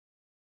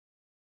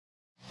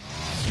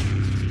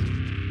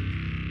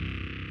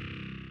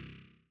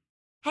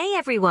Hey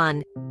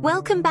everyone,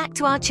 welcome back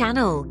to our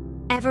channel.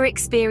 Ever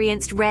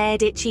experienced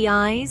red, itchy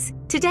eyes?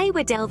 Today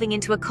we're delving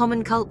into a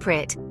common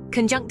culprit,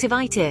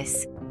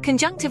 conjunctivitis.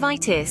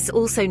 Conjunctivitis,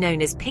 also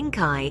known as pink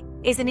eye,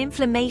 is an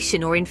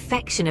inflammation or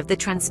infection of the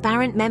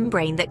transparent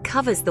membrane that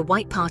covers the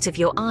white part of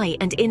your eye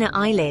and inner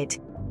eyelid.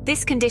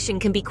 This condition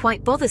can be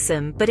quite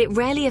bothersome, but it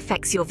rarely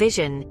affects your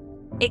vision.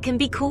 It can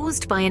be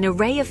caused by an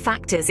array of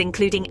factors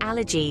including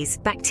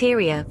allergies,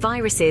 bacteria,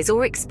 viruses,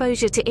 or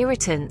exposure to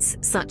irritants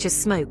such as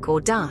smoke or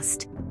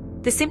dust.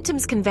 The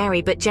symptoms can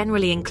vary but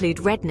generally include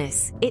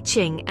redness,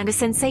 itching, and a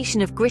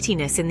sensation of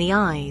grittiness in the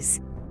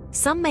eyes.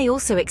 Some may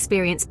also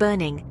experience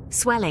burning,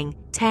 swelling,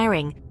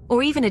 tearing,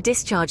 or even a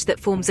discharge that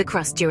forms a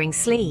crust during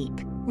sleep.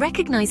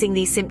 Recognizing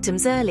these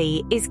symptoms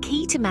early is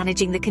key to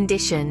managing the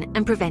condition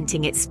and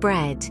preventing its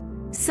spread.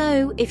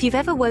 So, if you've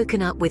ever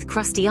woken up with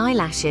crusty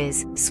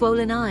eyelashes,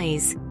 swollen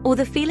eyes, or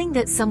the feeling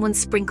that someone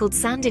sprinkled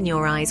sand in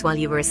your eyes while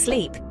you were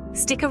asleep,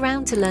 stick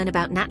around to learn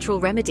about natural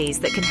remedies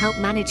that can help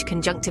manage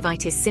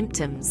conjunctivitis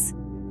symptoms.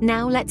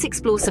 Now let's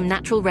explore some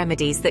natural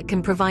remedies that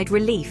can provide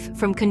relief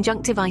from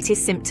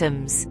conjunctivitis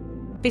symptoms.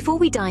 Before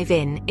we dive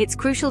in, it's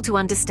crucial to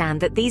understand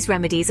that these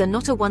remedies are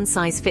not a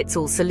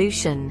one-size-fits-all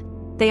solution.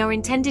 They are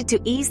intended to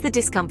ease the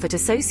discomfort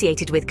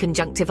associated with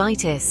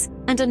conjunctivitis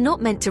and are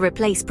not meant to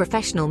replace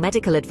professional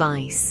medical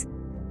advice.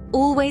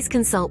 Always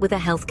consult with a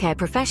healthcare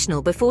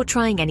professional before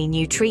trying any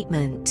new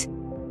treatment.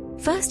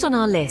 First on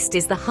our list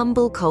is the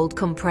humble cold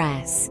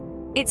compress.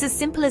 It's as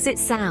simple as it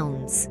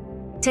sounds.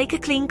 Take a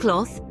clean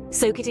cloth,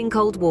 soak it in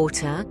cold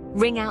water,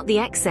 wring out the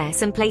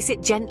excess and place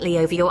it gently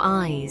over your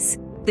eyes.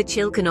 The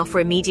chill can offer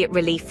immediate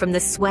relief from the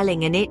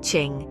swelling and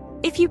itching.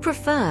 If you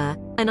prefer,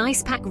 an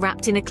ice pack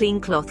wrapped in a clean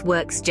cloth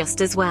works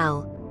just as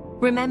well.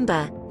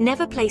 Remember,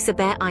 never place a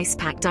bare ice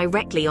pack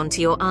directly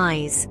onto your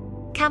eyes.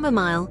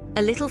 Chamomile,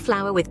 a little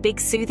flower with big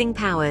soothing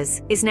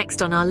powers, is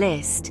next on our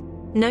list.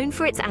 Known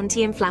for its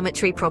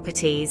anti-inflammatory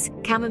properties,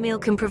 chamomile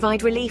can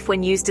provide relief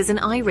when used as an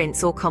eye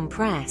rinse or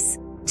compress.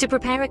 To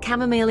prepare a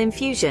chamomile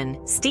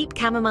infusion, steep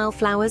chamomile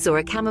flowers or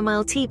a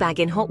chamomile tea bag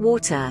in hot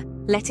water,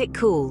 let it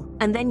cool,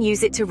 and then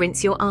use it to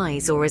rinse your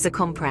eyes or as a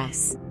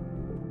compress.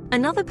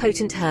 Another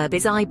potent herb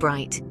is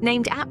eyebright,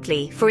 named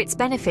aptly for its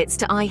benefits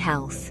to eye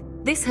health.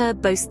 This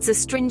herb boasts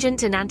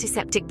astringent and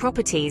antiseptic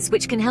properties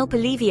which can help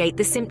alleviate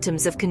the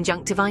symptoms of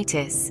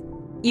conjunctivitis.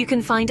 You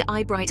can find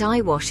eyebright eye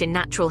wash in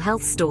natural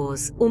health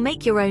stores, or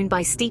make your own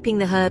by steeping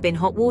the herb in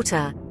hot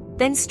water,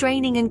 then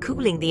straining and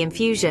cooling the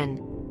infusion.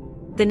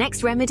 The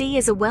next remedy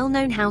is a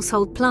well-known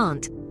household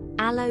plant,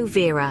 aloe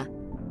vera.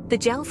 The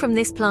gel from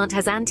this plant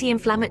has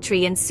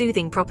anti-inflammatory and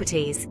soothing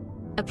properties.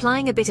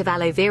 Applying a bit of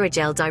aloe vera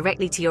gel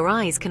directly to your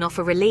eyes can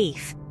offer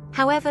relief.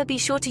 However, be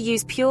sure to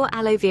use pure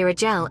aloe vera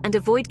gel and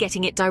avoid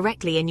getting it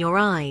directly in your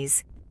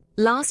eyes.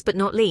 Last but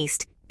not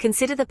least,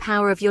 consider the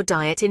power of your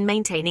diet in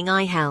maintaining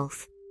eye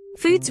health.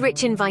 Foods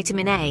rich in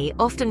vitamin A,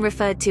 often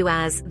referred to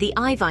as the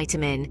eye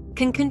vitamin,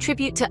 can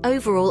contribute to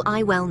overall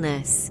eye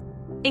wellness.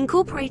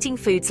 Incorporating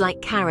foods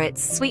like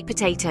carrots, sweet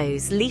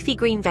potatoes, leafy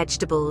green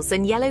vegetables,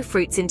 and yellow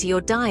fruits into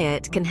your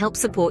diet can help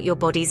support your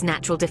body's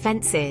natural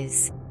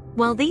defenses.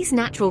 While these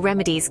natural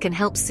remedies can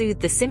help soothe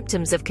the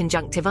symptoms of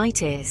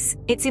conjunctivitis,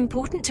 it's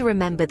important to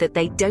remember that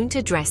they don't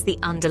address the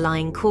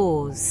underlying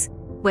cause.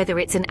 Whether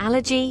it's an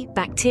allergy,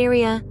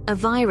 bacteria, a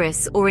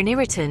virus, or an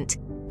irritant,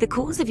 the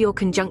cause of your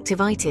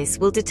conjunctivitis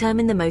will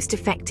determine the most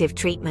effective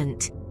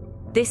treatment.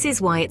 This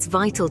is why it's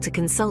vital to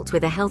consult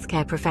with a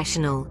healthcare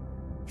professional.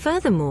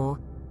 Furthermore,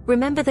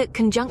 remember that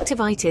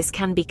conjunctivitis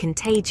can be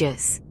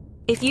contagious.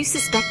 If you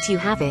suspect you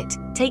have it,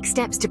 take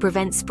steps to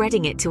prevent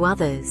spreading it to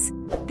others.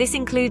 This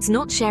includes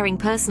not sharing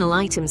personal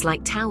items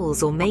like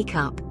towels or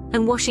makeup,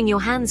 and washing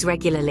your hands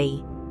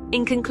regularly.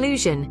 In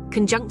conclusion,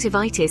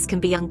 conjunctivitis can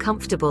be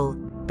uncomfortable,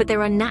 but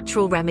there are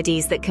natural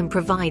remedies that can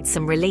provide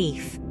some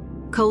relief.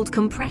 Cold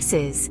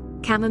compresses,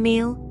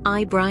 chamomile,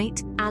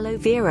 eyebright, aloe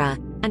vera,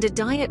 and a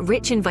diet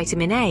rich in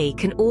vitamin A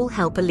can all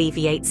help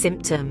alleviate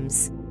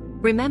symptoms.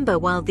 Remember,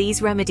 while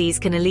these remedies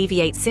can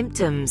alleviate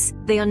symptoms,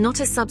 they are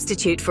not a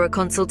substitute for a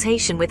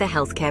consultation with a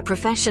healthcare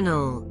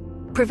professional.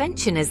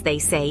 Prevention, as they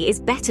say, is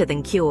better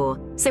than cure.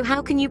 So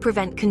how can you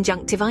prevent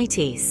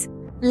conjunctivitis?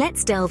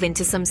 Let's delve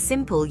into some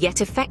simple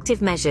yet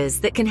effective measures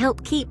that can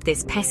help keep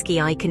this pesky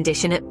eye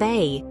condition at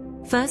bay.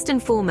 First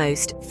and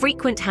foremost,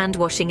 frequent hand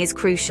washing is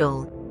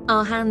crucial.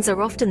 Our hands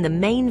are often the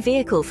main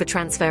vehicle for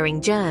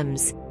transferring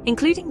germs,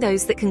 including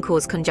those that can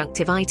cause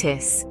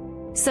conjunctivitis.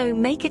 So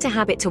make it a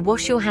habit to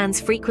wash your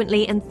hands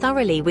frequently and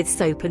thoroughly with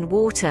soap and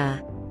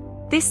water.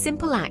 This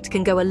simple act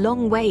can go a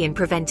long way in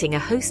preventing a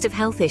host of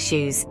health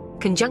issues,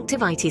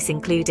 conjunctivitis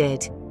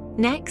included.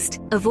 Next,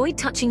 avoid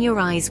touching your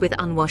eyes with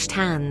unwashed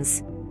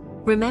hands.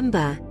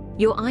 Remember,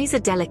 your eyes are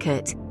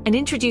delicate, and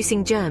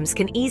introducing germs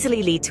can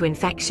easily lead to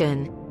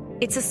infection.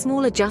 It's a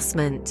small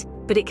adjustment,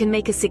 but it can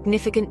make a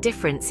significant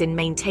difference in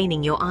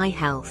maintaining your eye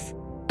health.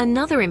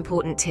 Another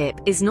important tip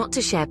is not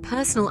to share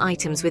personal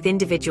items with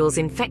individuals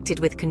infected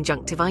with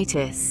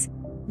conjunctivitis.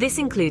 This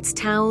includes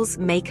towels,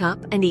 makeup,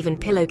 and even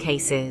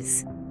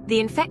pillowcases. The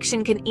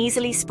infection can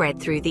easily spread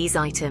through these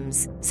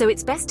items, so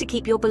it's best to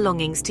keep your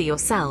belongings to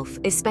yourself,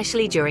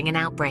 especially during an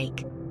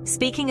outbreak.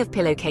 Speaking of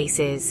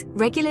pillowcases,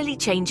 regularly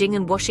changing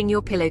and washing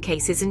your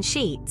pillowcases and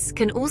sheets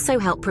can also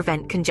help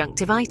prevent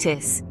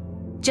conjunctivitis.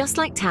 Just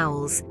like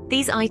towels,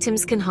 these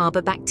items can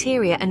harbor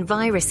bacteria and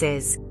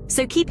viruses,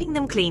 so keeping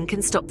them clean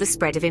can stop the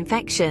spread of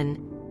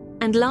infection.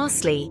 And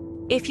lastly,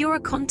 if you're a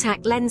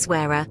contact lens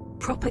wearer,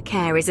 proper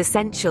care is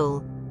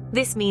essential.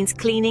 This means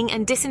cleaning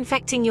and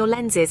disinfecting your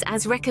lenses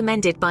as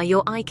recommended by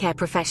your eye care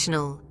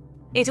professional.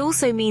 It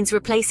also means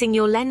replacing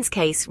your lens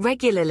case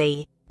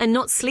regularly and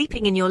not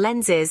sleeping in your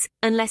lenses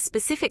unless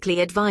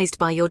specifically advised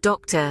by your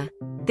doctor.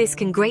 This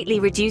can greatly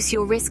reduce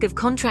your risk of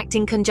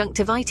contracting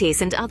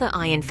conjunctivitis and other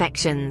eye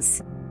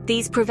infections.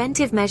 These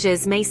preventive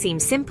measures may seem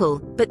simple,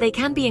 but they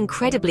can be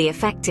incredibly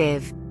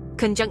effective.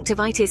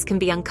 Conjunctivitis can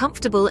be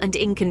uncomfortable and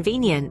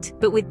inconvenient,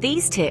 but with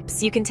these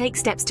tips you can take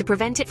steps to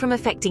prevent it from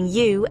affecting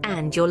you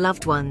and your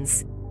loved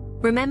ones.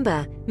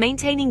 Remember,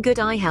 maintaining good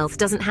eye health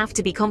doesn't have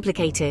to be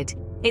complicated.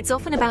 It's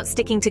often about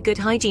sticking to good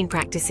hygiene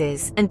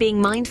practices and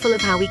being mindful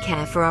of how we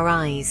care for our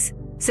eyes.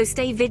 So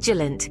stay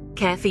vigilant,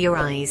 care for your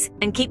eyes,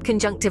 and keep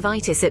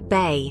conjunctivitis at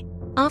bay.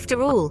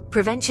 After all,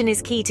 prevention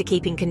is key to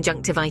keeping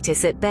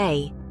conjunctivitis at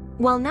bay.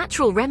 While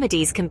natural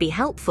remedies can be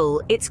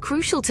helpful, it's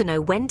crucial to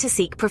know when to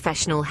seek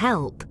professional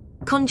help.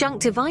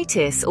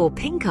 Conjunctivitis, or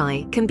pink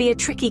eye, can be a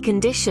tricky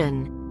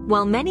condition.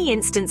 While many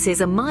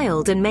instances are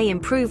mild and may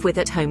improve with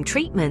at-home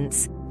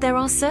treatments, there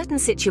are certain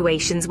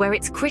situations where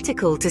it's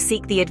critical to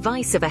seek the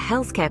advice of a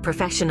healthcare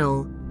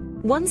professional.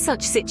 One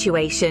such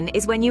situation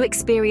is when you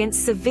experience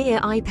severe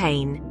eye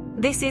pain.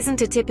 This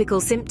isn't a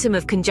typical symptom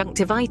of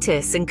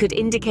conjunctivitis and could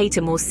indicate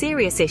a more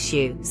serious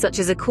issue, such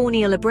as a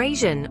corneal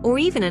abrasion or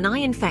even an eye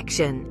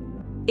infection.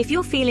 If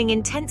you're feeling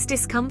intense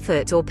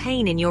discomfort or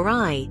pain in your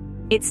eye,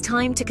 it's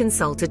time to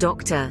consult a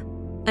doctor.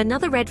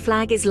 Another red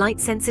flag is light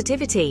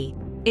sensitivity.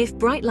 If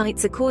bright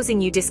lights are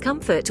causing you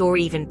discomfort or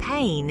even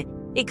pain,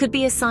 it could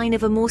be a sign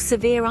of a more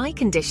severe eye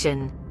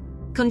condition.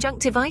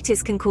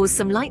 Conjunctivitis can cause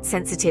some light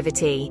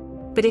sensitivity,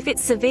 but if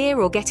it's severe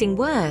or getting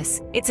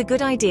worse, it's a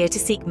good idea to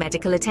seek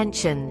medical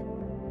attention.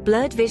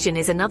 Blurred vision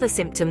is another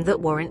symptom that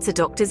warrants a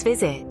doctor's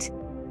visit.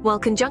 While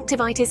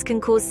conjunctivitis can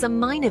cause some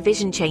minor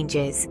vision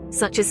changes,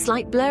 such as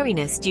slight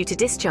blurriness due to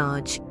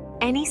discharge,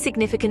 any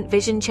significant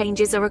vision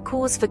changes are a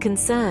cause for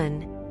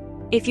concern.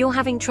 If you're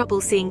having trouble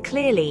seeing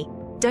clearly,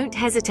 don't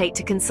hesitate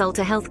to consult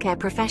a healthcare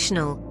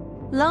professional.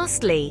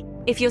 Lastly,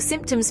 if your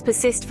symptoms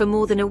persist for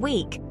more than a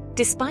week,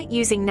 despite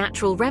using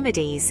natural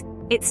remedies,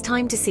 it's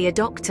time to see a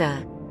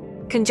doctor.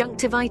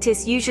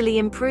 Conjunctivitis usually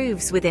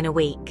improves within a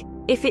week.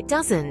 If it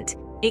doesn't,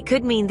 it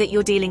could mean that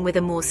you're dealing with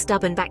a more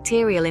stubborn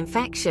bacterial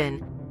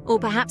infection, or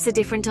perhaps a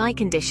different eye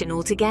condition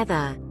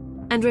altogether.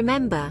 And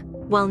remember,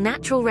 while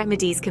natural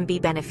remedies can be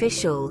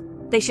beneficial,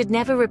 they should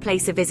never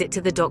replace a visit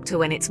to the doctor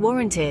when it's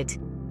warranted.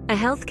 A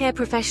healthcare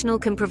professional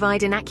can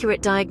provide an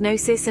accurate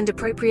diagnosis and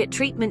appropriate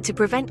treatment to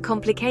prevent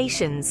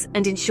complications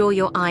and ensure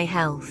your eye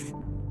health.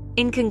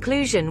 In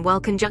conclusion,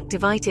 while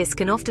conjunctivitis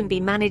can often be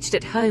managed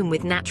at home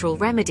with natural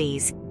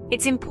remedies,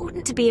 it's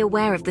important to be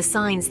aware of the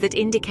signs that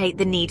indicate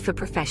the need for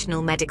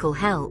professional medical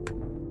help.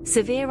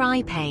 Severe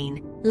eye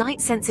pain,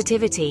 light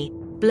sensitivity,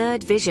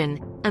 blurred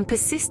vision, and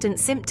persistent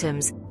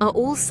symptoms are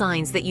all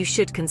signs that you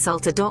should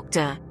consult a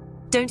doctor.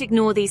 Don't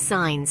ignore these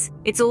signs.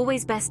 It's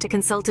always best to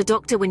consult a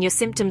doctor when your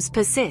symptoms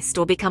persist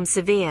or become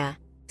severe.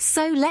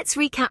 So let's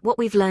recap what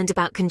we've learned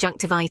about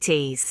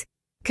conjunctivitis.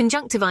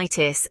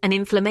 Conjunctivitis, an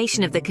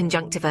inflammation of the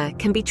conjunctiva,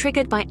 can be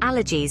triggered by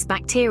allergies,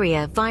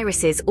 bacteria,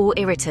 viruses, or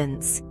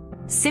irritants.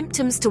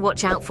 Symptoms to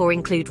watch out for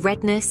include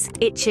redness,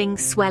 itching,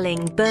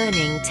 swelling,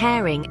 burning,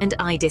 tearing, and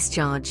eye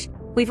discharge.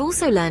 We've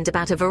also learned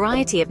about a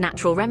variety of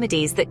natural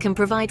remedies that can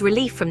provide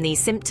relief from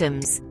these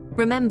symptoms.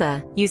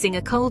 Remember, using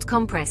a cold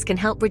compress can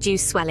help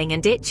reduce swelling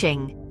and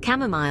itching.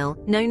 Chamomile,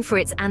 known for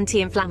its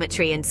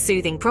anti-inflammatory and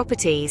soothing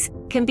properties,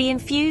 can be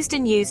infused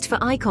and used for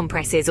eye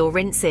compresses or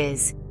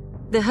rinses.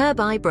 The herb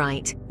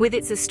eyebright, with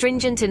its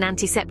astringent and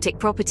antiseptic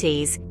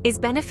properties, is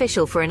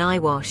beneficial for an eye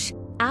wash.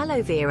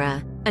 Aloe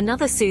vera,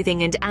 another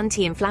soothing and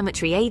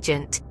anti-inflammatory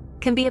agent,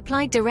 can be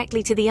applied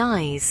directly to the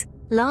eyes.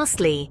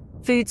 Lastly,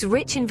 foods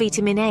rich in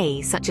vitamin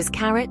A, such as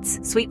carrots,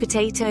 sweet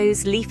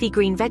potatoes, leafy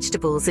green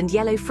vegetables, and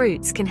yellow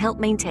fruits, can help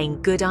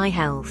maintain good eye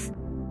health.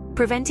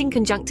 Preventing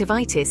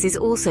conjunctivitis is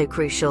also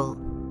crucial.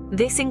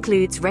 This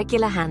includes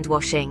regular hand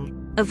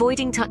washing,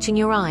 avoiding touching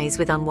your eyes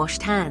with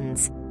unwashed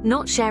hands,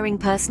 not sharing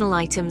personal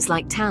items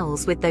like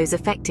towels with those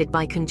affected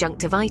by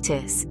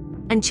conjunctivitis,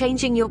 and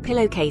changing your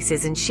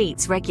pillowcases and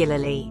sheets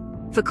regularly.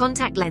 For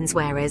contact lens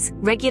wearers,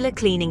 regular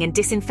cleaning and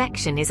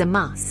disinfection is a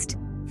must.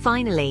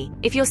 Finally,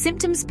 if your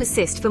symptoms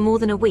persist for more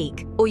than a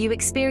week, or you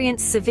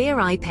experience severe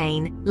eye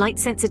pain, light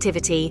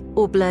sensitivity,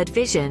 or blurred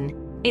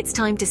vision, it's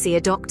time to see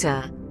a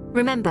doctor.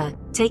 Remember,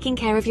 taking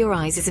care of your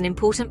eyes is an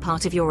important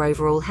part of your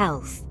overall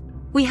health.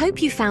 We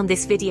hope you found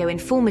this video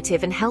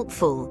informative and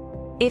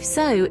helpful. If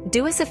so,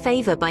 do us a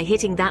favor by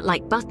hitting that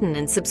like button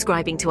and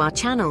subscribing to our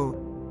channel.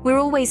 We're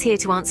always here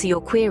to answer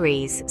your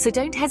queries, so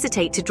don't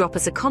hesitate to drop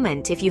us a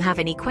comment if you have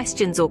any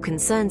questions or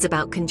concerns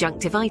about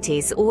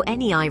conjunctivitis or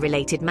any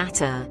eye-related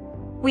matter.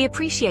 We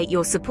appreciate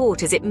your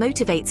support as it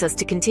motivates us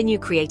to continue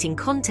creating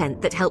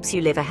content that helps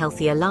you live a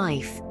healthier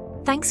life.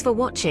 Thanks for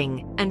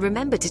watching, and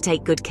remember to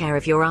take good care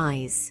of your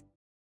eyes.